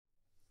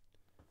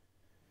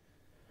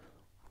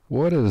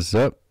What is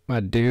up,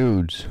 my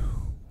dudes?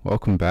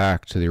 Welcome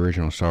back to the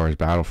original Star Wars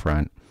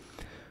Battlefront.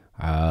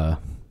 My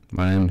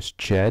name is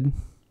Ched.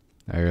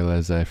 I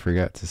realize I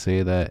forgot to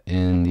say that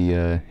in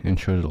the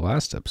intro to the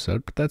last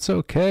episode, but that's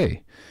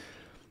okay.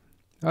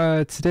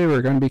 Today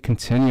we're going to be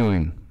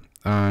continuing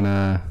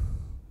on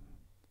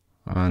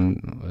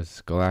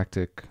what's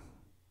Galactic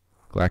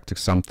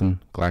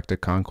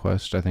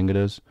Conquest, I think it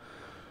is.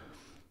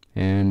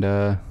 And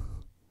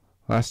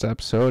last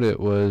episode it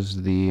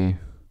was the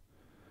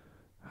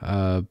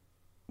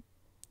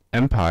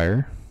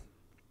Empire.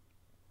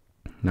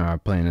 Now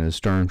playing as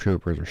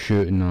stormtroopers are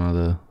shooting all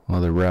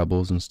the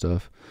rebels and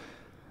stuff.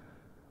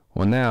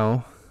 Well,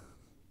 now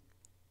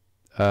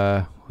we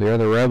are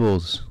the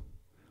rebels,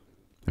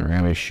 and we're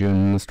gonna be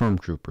shooting the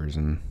stormtroopers.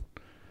 And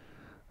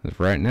as of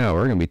right now,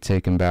 we're gonna be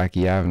taking back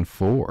Yavin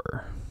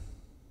 4.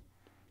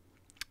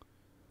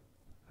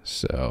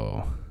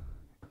 So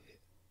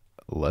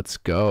let's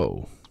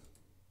go.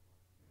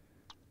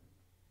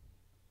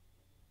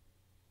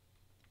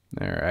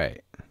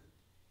 Alright.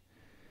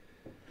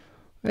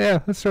 Yeah,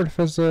 let's start off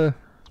as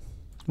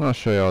I'll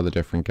show you all the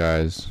different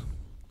guys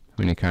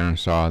when you kind of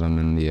saw them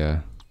in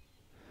the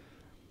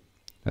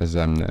as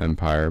them the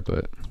Empire,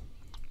 but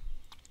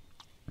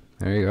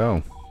there you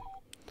go.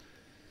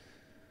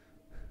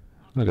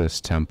 Look at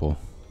this temple.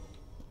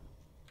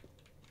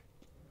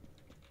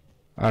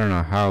 I don't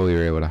know how we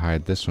were able to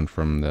hide this one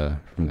from the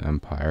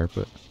Empire,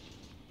 but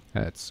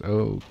that's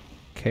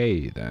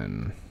okay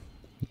then,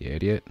 you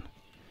idiot.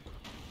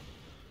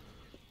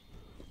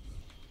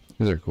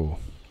 These are cool.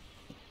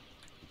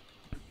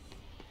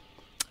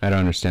 I don't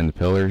understand the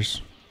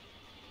pillars,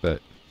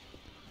 but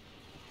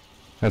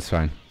that's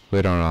fine.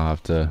 We don't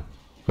have to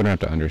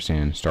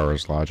understand Star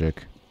Wars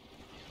logic.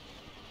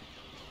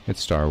 It's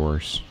Star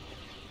Wars,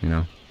 you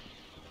know.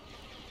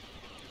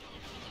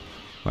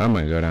 Well, I'm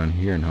gonna go down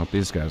here and help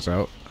these guys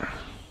out.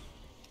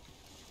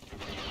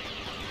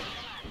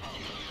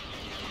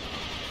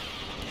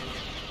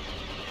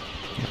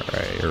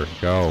 Alright, here we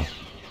go.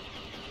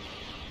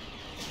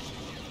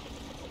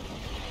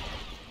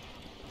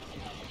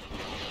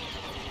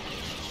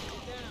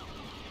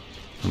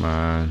 Come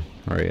on.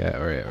 Where are you at?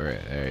 Where are you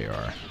at? There you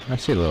are. I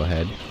see a little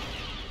head.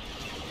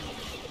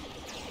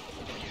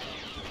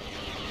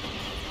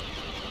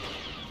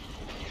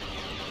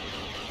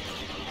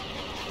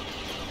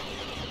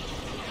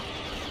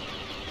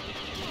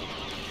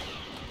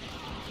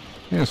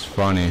 It's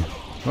funny.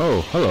 Oh,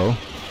 hello.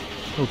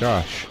 Oh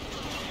gosh.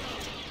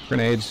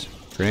 Grenades.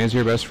 Grenades are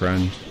your best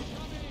friend.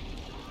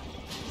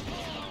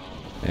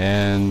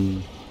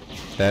 And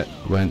that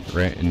went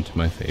right into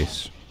my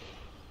face.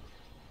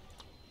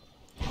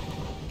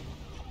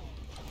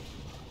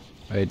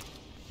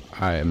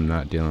 I am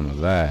not dealing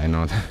with that. I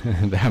know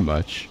that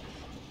much.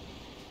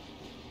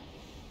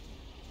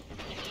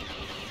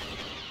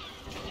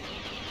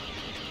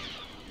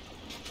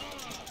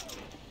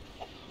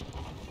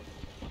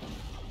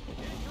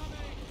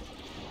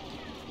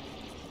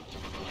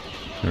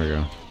 There we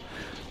go.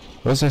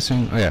 What was I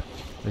saying? Oh yeah,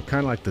 I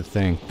kind of like to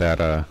think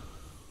that I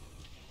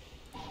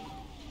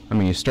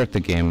mean, you start the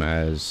game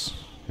as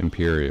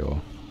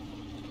Imperial.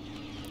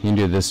 You can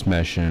do this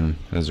mission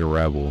as a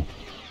rebel.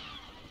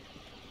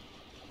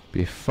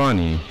 Be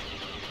funny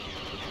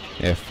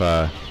if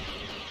the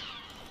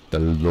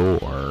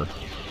lore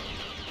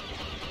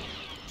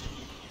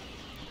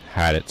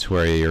had it to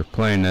where you're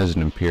playing as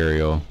an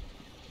Imperial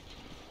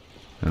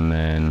and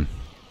then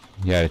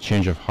you had a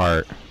change of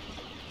heart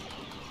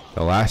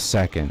the last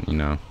second, you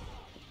know,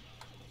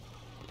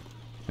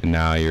 and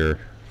now you're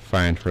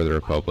fighting for the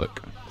Republic.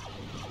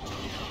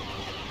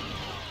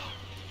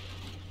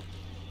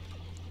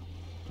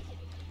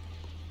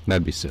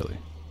 That'd be silly.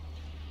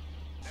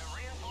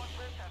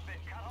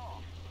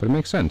 But it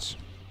makes sense.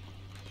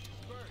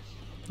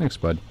 Thanks,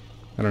 bud.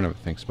 I don't have a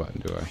thanks button,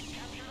 do I?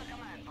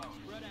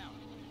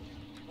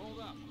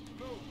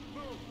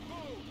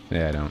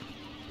 Yeah, I don't.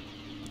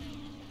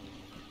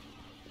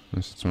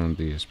 Unless it's one of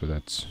these, but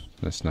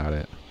that's not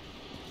it.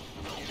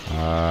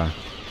 I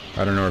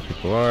don't know where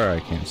people are. I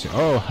can't see.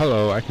 Oh,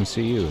 hello. I can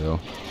see you, though.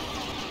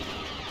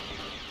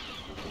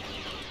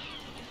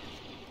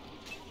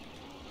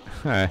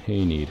 I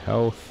need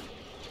health.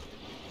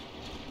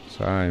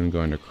 So I'm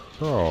going to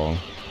crawl.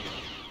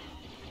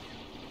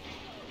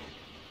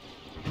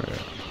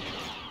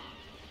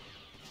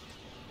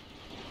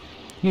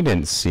 He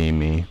didn't see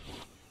me.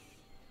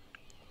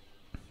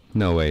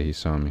 No way he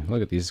saw me.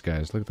 Look at these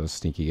guys. Look at those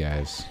sneaky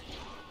guys.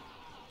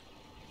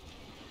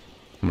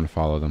 I'm gonna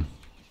follow them.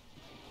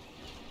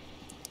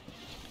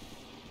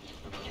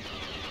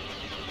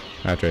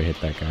 After I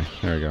hit that guy.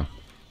 There we go.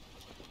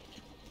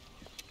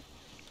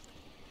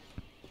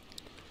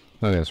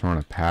 Look at this. We're on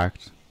a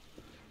pact.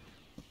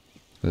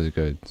 This is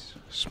good.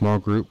 Small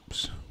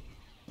groups.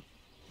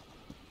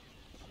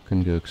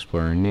 Can go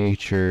explore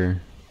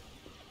nature.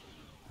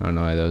 I don't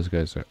know why those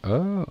guys are.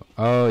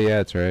 Oh yeah,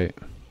 that's right.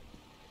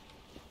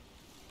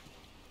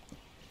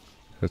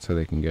 That's how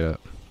they can get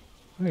up.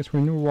 Oh, it's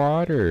in the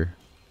water.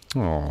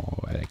 Oh,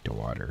 I like the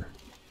water.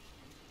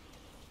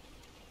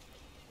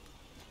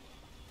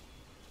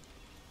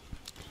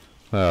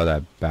 Oh,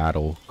 that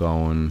battle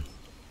going.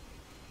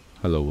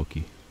 Hello,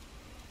 Wookie.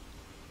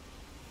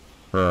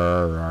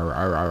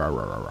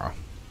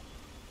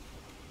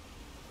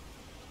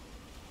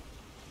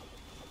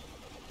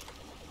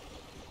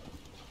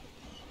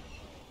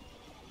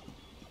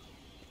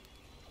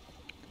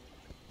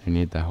 I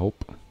need the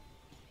help.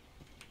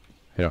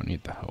 I don't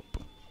need the help.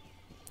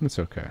 It's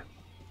okay.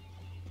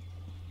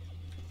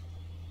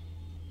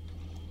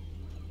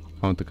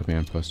 I want the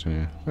command post in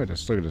here. Look at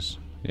this. Look at this.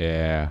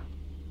 Yeah.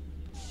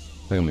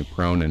 Look at me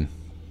proning.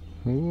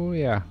 Oh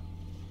yeah.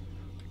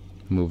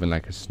 Moving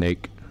like a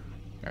snake.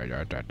 Get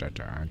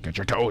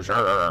your toes.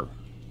 Alright.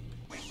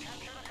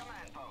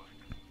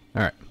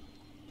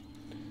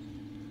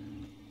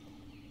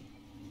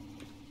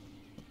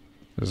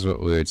 This is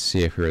what we would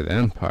see if we were the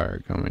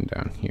Empire coming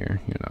down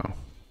here, you know.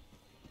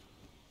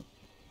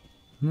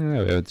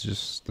 Yeah, it's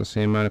just the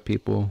same amount of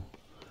people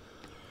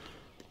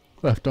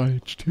left on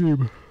each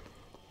team.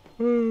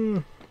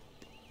 I'm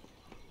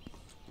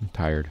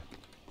tired.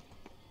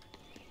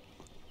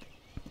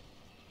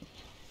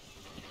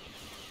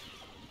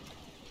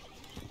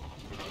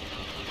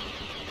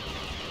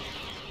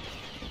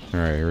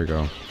 Alright, here we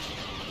go.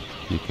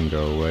 You can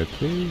go away,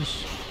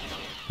 please.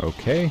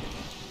 Okay.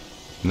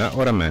 Not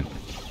what I meant.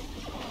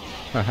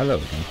 Oh, hello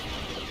again.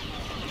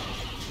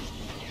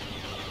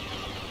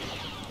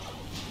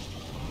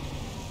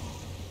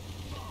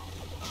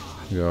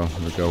 Here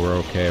we go, we're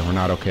okay. We're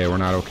not okay, we're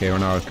not okay, we're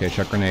not okay.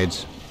 Chuck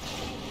grenades.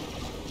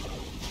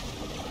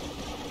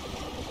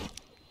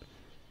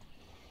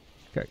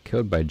 Got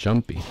killed by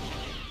Jumpy.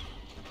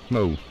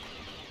 Whoa.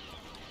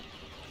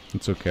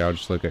 It's okay, I'll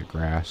just look at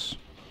grass.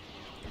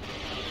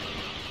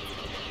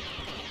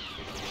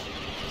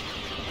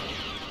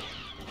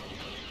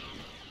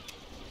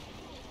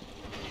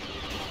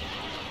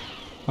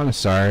 I'm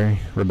sorry,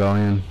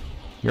 Rebellion.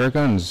 Your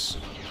guns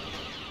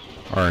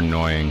are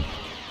annoying.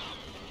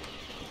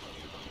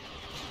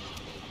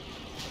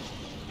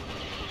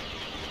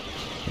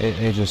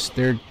 They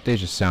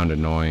just sound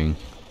annoying.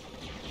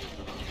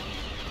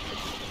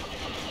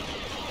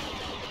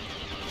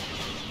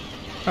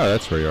 Oh,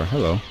 that's where you are.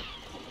 Hello.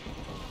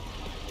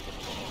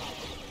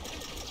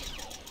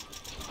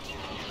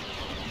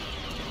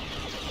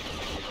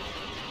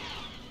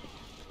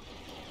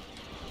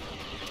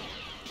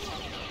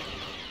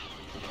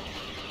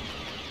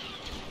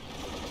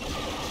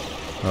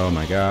 Oh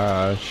my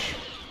gosh.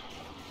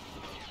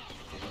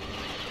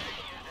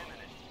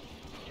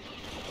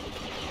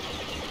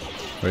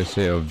 What do you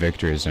say? Oh,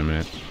 victory is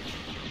imminent.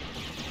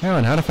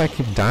 Man, how if I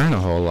keep dying a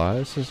whole lot?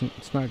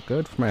 It's not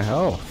good for my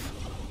health.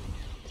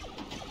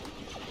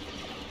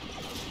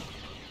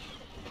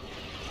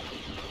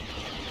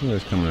 Look at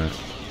this coming at.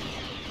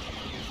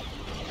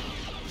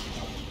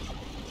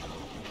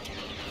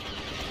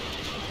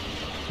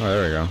 Oh,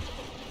 there we go.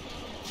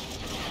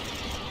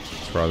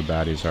 That's where all the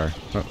baddies are.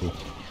 Uh-oh.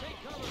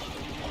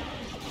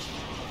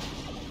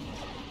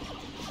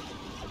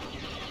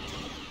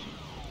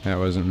 That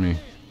wasn't me.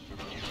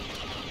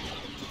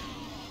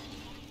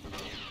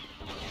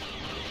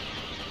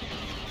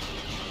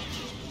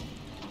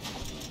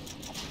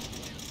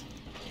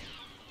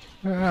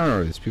 I don't know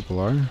where these people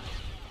are.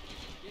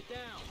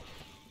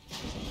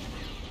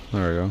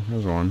 There we go.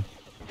 There's one.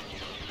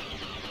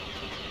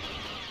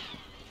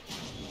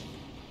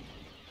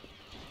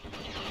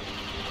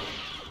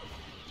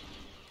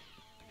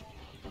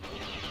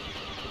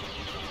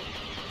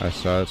 I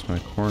saw it's my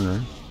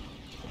corner.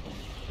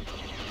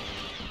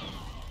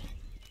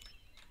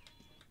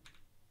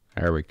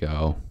 There we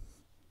go.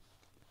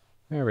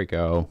 There we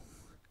go.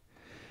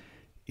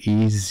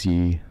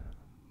 Easy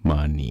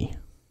money.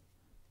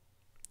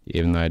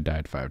 Even though I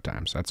died 5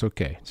 times. That's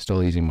okay.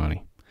 Still easy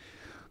money.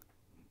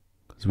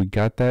 Because we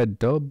got that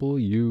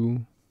W.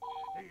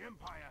 The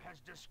Empire has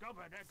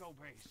discovered Echo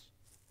Base.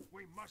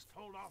 We must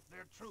hold off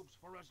their troops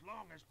for as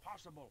long as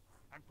possible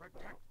and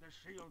protect the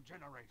shield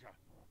generator.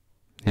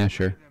 Yeah,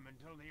 sure. Them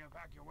until the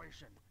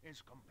evacuation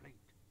is complete.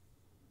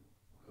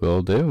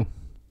 Will do.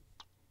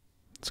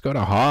 Let's go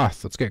to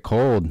Hoth. Let's get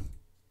cold.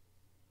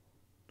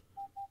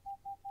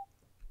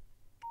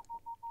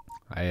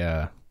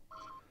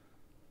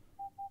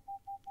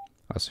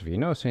 Also, if you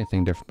notice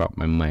anything different about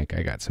my mic,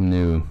 I got some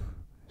new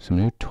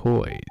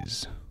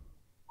toys.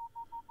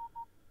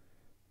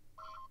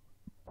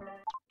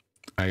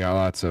 I got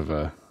lots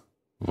of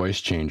voice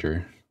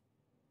changer,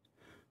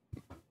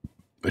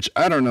 which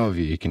I don't know if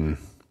you can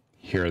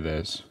hear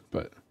this,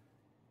 but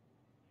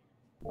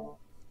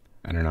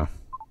I don't know.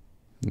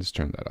 Just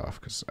turn that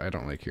off because I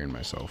don't like hearing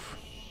myself.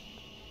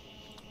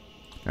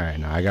 All right,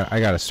 now I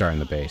got to start in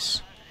the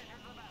base.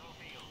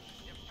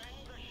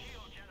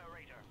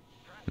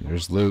 And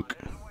there's Luke.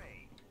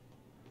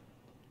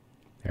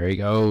 There he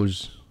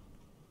goes.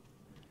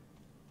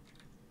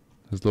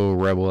 His little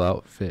rebel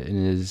outfit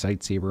and his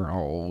lightsaber.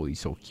 Oh, he's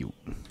so cute.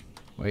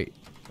 Wait.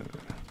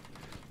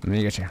 Let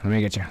me get you. Let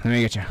me get you. Let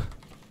me get you.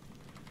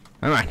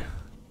 Come on.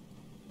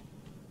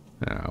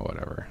 Oh,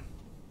 whatever.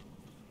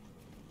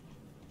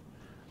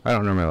 I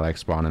don't normally like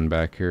spawning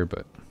back here,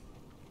 but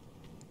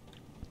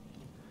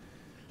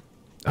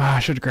Ah, I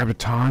should have grabbed a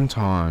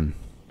tauntaun.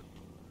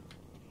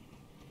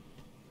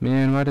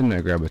 Man, why didn't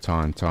I grab a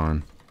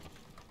tauntaun?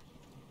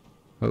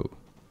 Oh.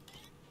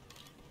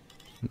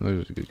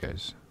 Those are the good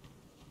guys.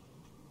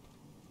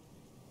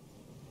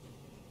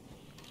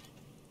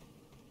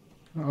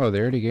 Oh, they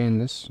already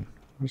gained this.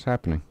 What's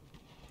happening?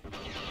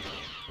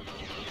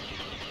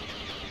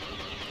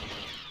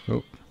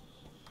 Oh.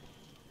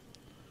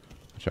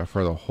 Watch out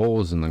for the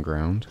holes in the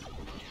ground.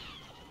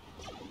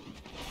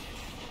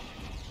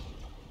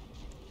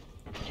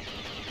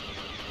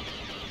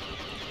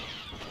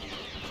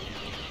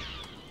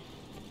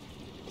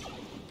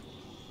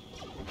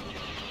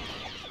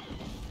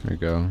 There you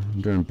go.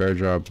 I'm doing a better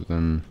job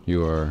than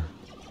you are,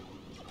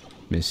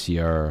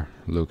 Monsieur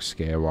Luke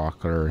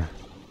Skywalker.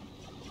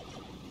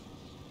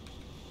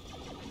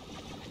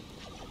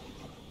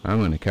 I'm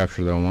going to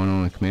capture the one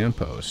on the command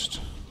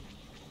post.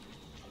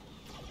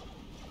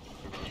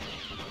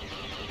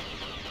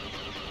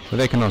 But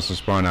they can also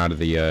spawn out of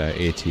the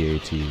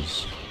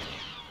AT-ATs.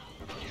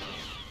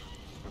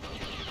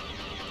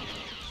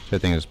 I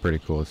think it's pretty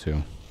cool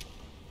too.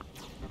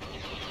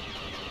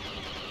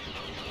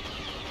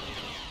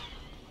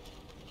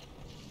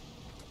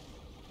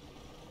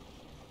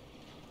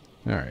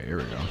 Alright, here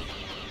we go.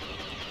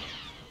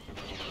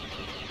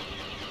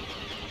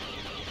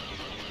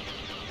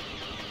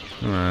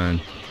 Come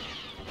on.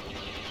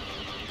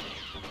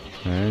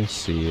 I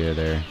see you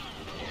there.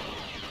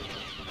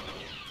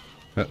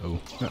 Uh-oh,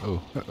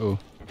 uh-oh, uh-oh.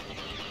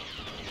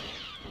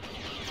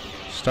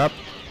 Stop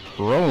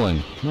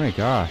rolling. My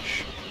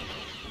gosh.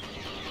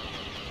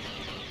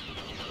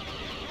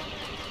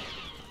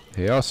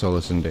 He also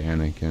listened to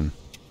Anakin.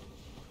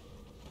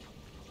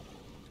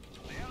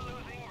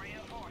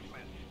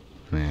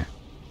 Nah.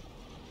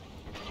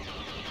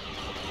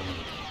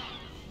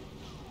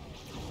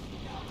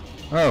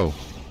 Oh.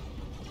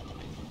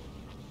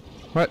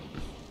 What?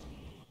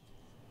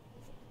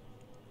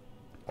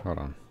 Hold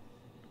on.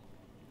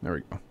 There we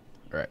go.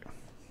 Alright.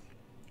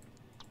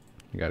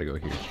 We gotta go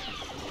here.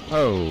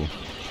 Oh.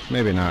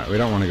 Maybe not. We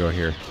don't want to go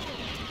here.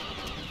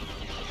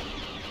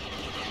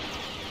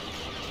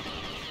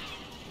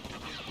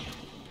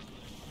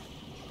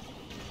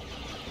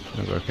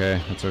 That's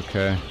okay. That's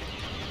okay.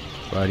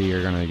 Buddy,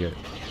 you're gonna get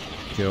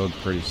killed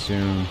pretty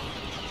soon.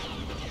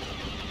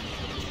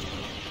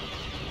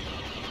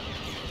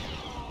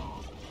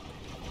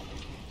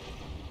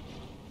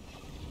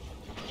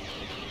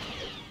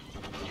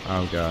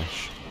 Oh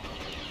gosh.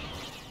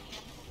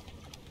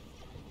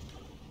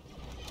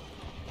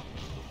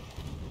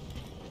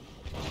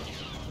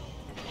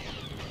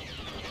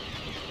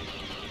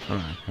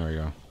 Alright, here we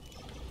go.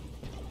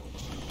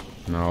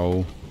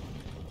 No.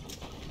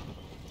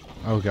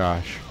 Oh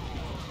gosh.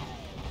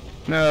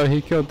 No,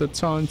 he killed the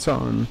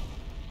tauntaun.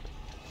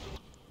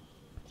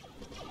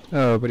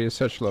 Oh, but he has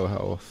such low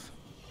health.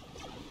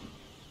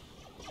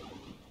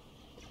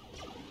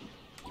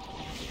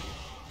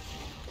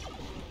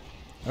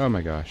 Oh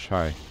my gosh,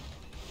 hi.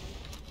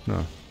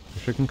 No,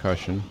 there's a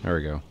concussion. There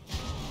we go.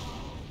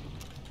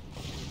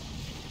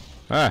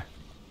 Ah!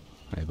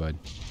 Hi, bud.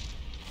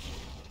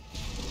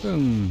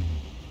 Boom.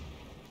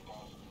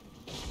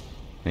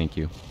 Thank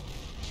you.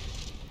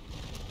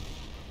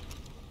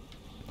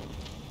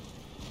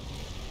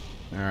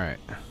 Alright.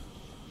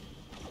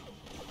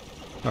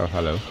 Oh,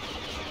 hello.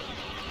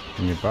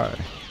 And goodbye.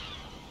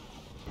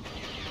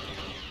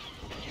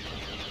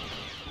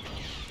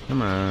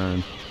 Come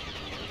on.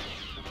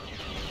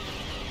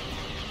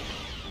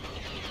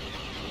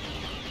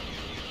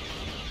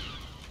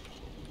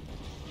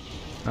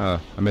 Oh,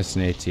 I missed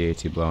an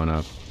AT-AT blowing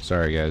up.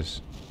 Sorry,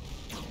 guys.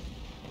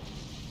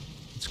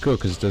 It's cool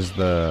because it does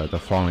the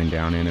falling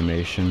down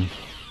animation.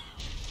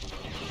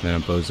 Then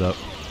it blows up.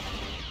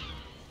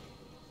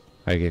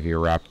 Like if you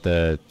wrap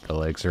the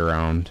legs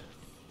around.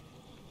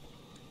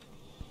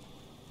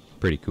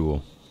 Pretty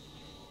cool.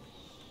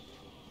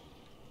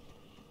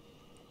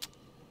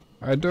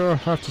 I do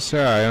have to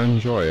say I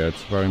enjoy it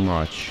very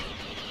much.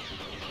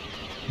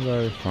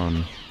 Very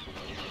fun.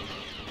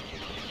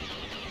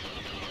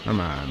 Come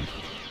on.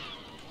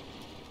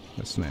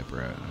 The sniper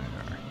right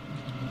there.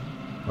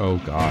 Oh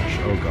gosh,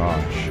 oh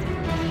gosh.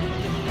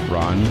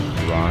 Run,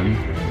 run,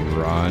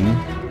 run.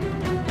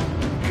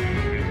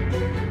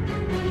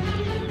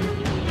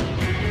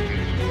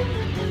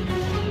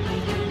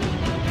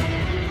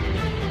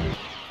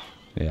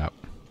 Yep.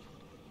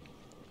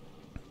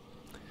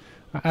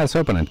 I was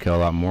hoping I'd kill a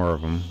lot more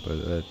of them, but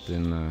it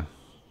didn't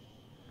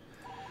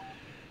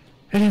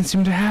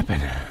seem to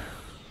happen.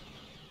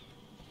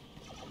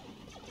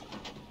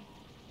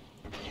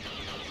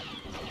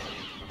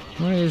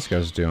 What are these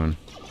guys doing?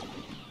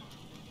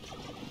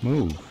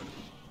 Move.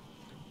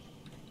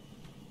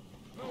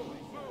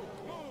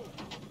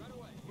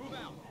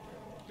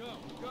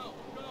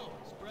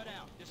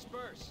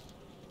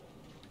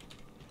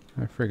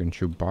 I freaking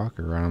Chewbacca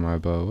around my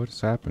bow. What is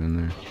happening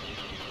there?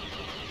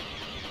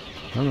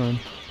 Come on.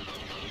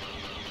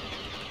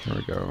 There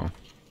we go.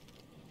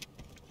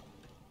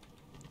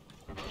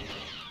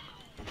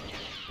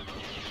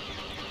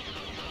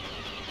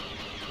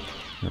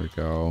 There we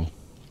go.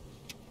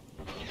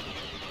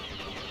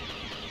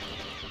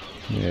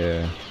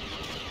 Yeah.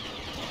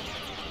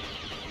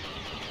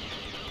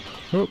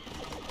 Oh.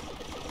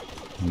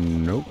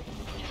 Nope.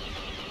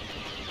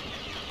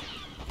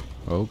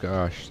 Oh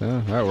gosh,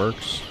 that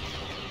works.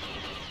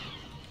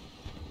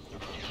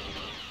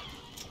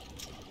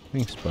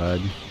 Thanks,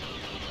 bud.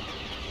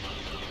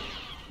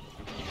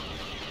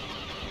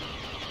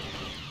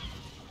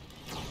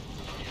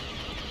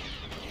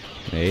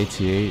 The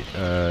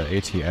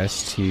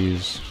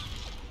ATSTs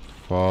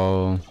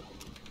fall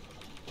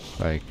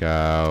like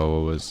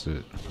what was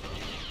it?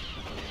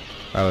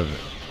 Out of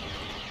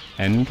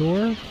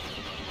Endor?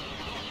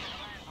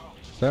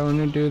 Is that when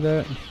they do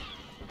that?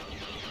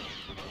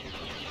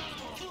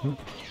 Whoa,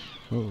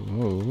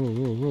 whoa, whoa,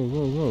 whoa, whoa,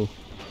 whoa, whoa.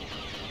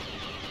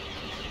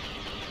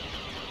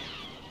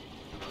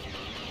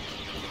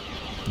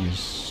 These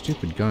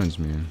stupid guns,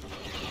 man.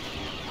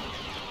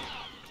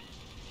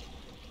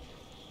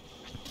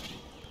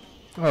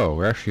 Oh,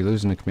 we're actually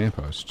losing the command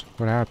post.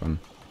 What happened?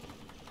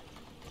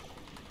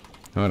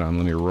 Hold on,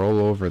 let me roll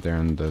over there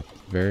in the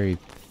very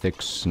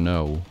thick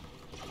snow.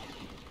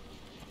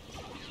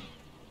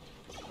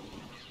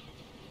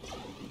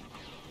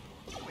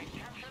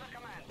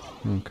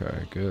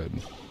 Okay, good.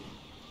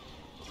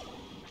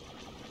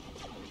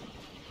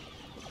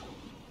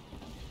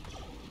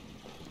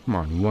 Come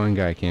on, one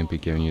guy can't be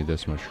giving you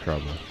this much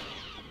trouble.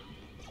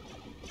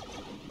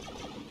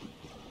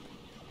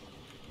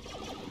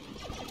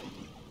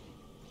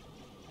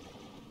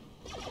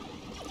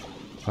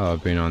 Oh,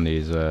 I've been on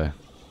these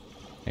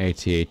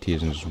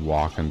AT-ATs and just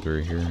walking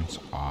through here. It's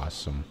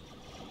awesome.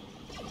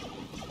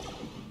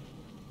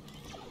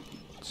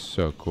 It's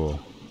so cool.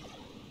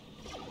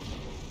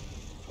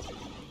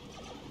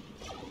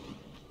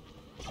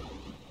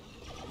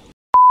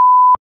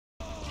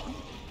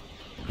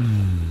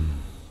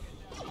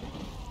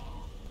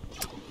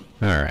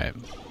 Alright.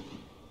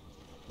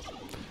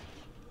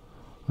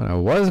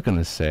 What I was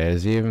gonna say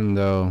is, even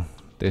though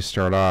they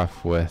start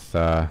off with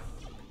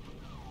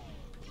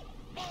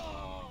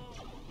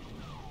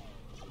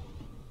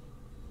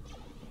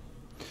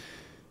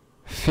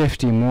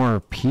 50 more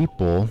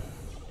people.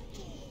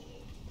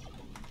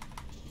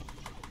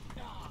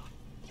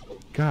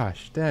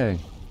 Gosh dang.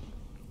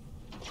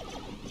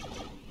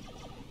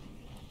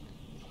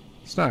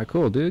 It's not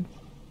cool, dude.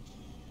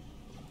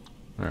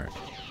 Alright.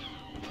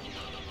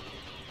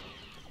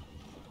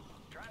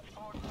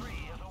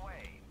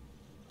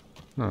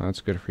 Oh,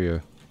 that's good for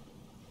you.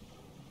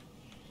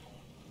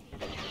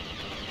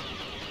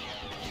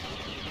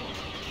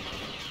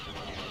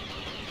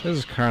 This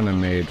is kind of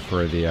made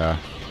for the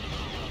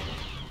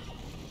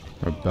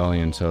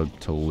rebellion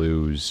to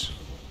lose.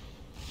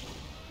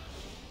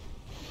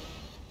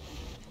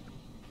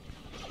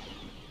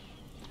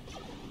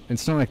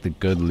 It's not like the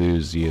good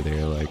lose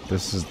either. Like,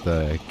 this is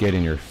the get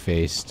in your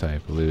face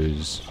type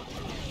lose.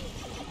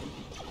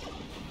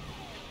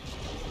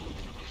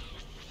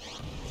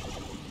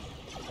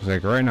 It's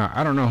like right now,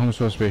 I don't know who I'm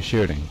supposed to be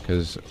shooting,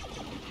 because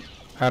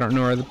I don't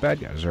know where the bad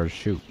guys are to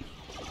shoot.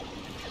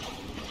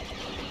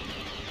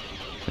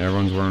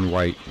 Everyone's wearing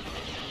white.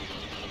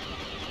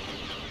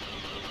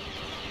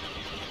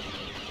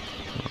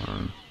 Come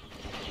on.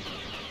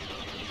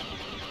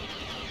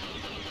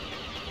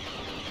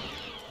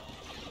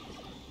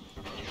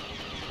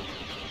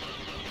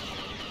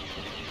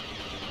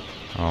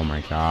 Oh my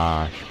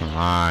gosh, come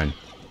on.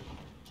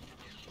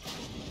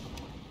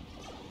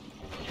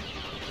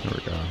 Here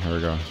we go, here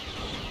we go.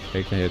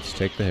 Take the hits,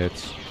 take the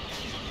hits.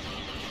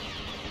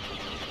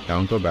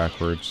 Don't go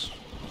backwards.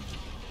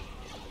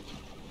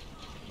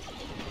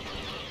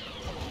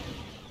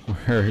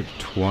 We're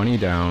 20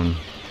 down.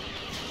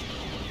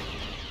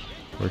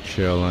 We're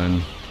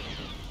chilling.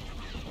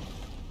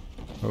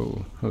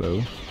 Oh,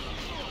 hello.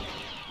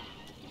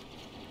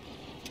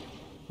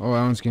 Oh,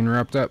 that one's getting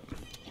wrapped up.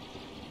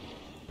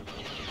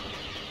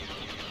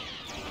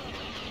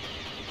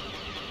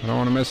 I don't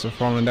want to miss it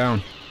falling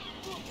down.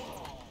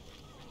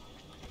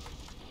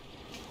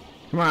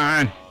 Come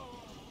on!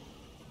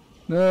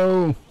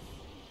 No!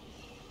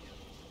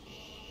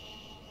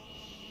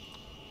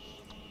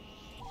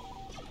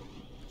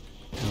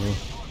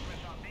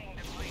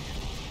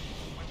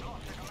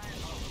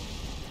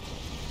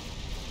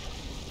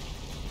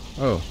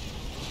 Oh.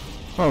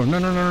 Oh, no,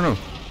 no, no, no, no.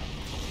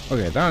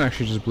 Okay, that one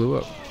actually just blew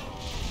up.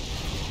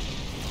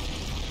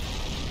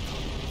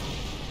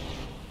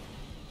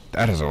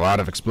 That is a lot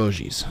of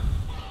explosions.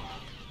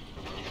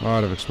 A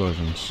lot of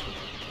explosions.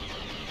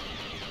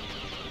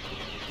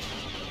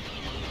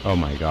 Oh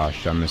my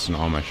gosh, I'm missing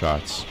all my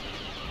shots.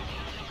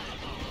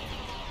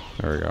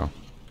 There we go.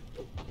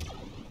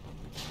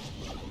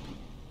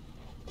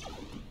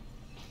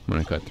 I'm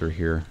gonna cut through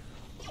here.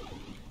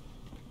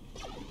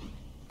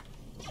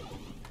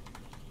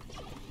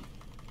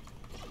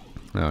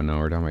 Oh no,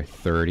 we're down by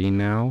 30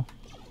 now.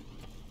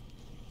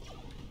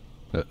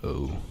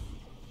 Uh-oh.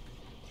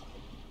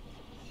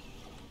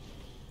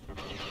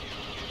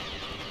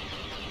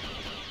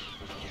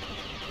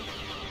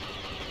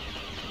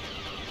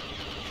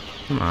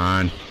 Come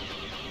on.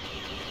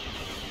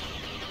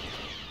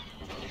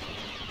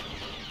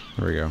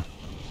 There we go.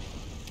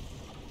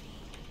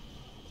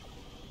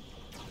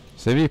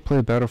 So if you play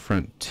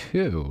Battlefront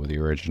 2, the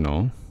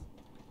original,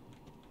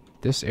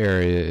 this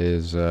area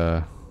is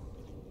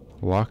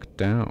locked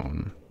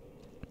down.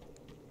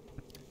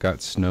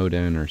 Got snowed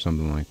in or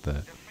something like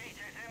that. Defeat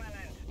is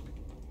imminent.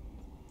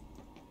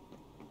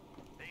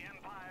 The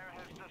Empire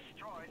has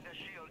destroyed the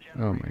shield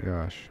generator. Oh my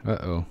gosh.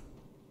 Uh-oh.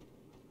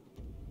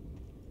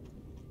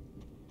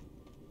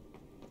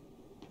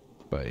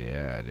 But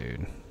yeah,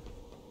 dude.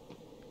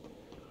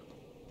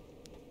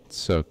 It's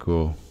so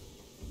cool.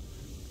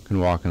 You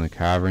can walk in the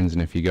caverns,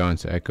 and if you go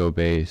into Echo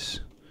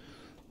Base,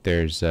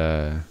 there's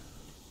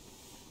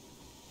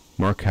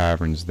more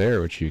caverns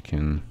there which you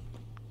can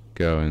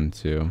go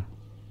into.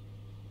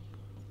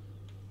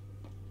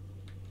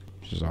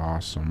 Which is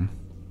awesome.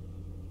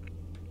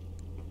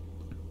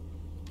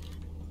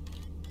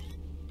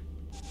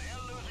 They're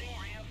losing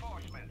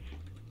reinforcements.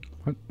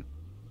 What?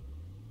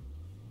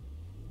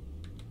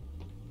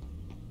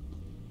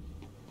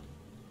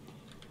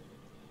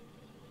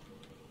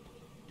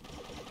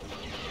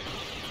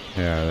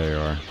 Yeah, there you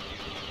are.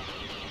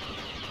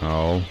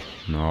 No,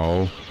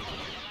 no.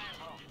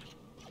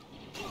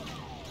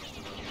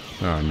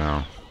 Oh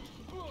no.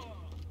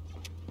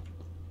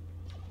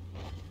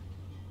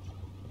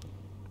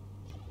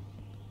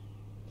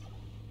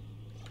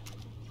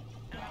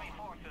 Enemy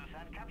forces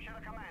have captured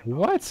a command.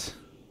 What?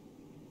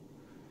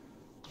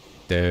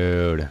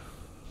 Dude.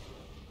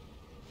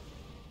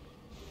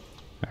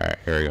 Alright,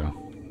 here we go.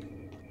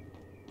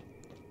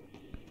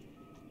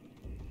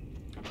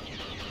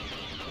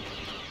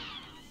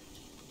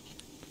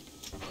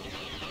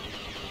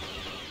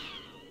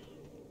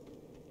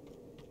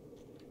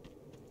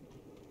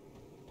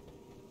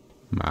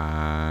 Come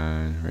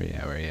on. Where you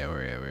at? Where you at?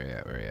 Where you at? Where you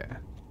at? Where you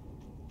at?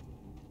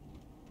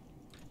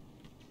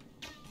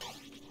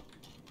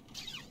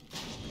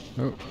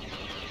 Oh.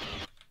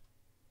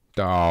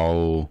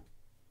 Oh.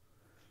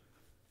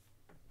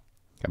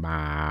 Come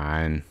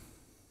on.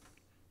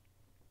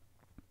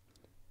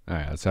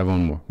 Alright, let's have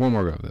one more. One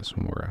more go of this.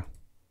 One more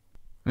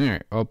go.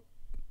 Alright, oh.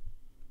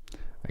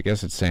 I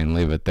guess it's saying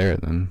leave it there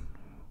then.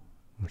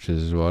 Which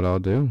is what I'll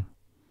do.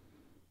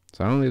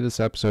 So I'm gonna leave this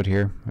episode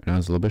here. I know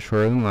it's a little bit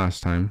shorter than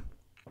last time.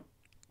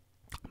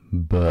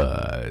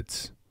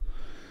 But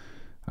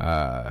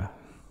yeah.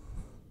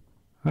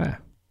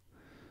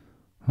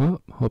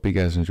 Well, hope you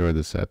guys enjoyed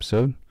this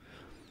episode.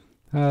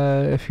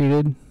 If you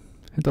did,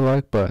 hit the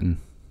like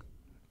button.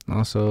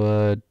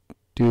 Also,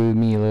 do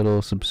me a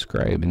little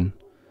subscribing.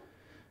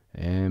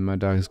 And my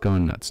dog's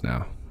going nuts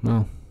now.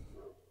 Well,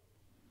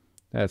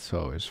 that's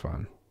always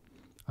fun.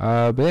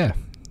 But yeah,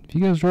 if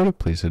you guys enjoyed it,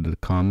 please hit a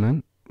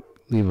comment.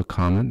 Leave a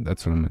comment.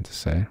 That's what I meant to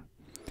say.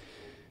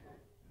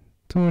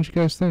 Tell me what you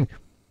guys think.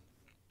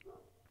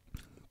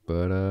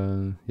 But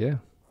yeah,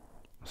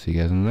 see you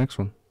guys in the next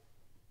one.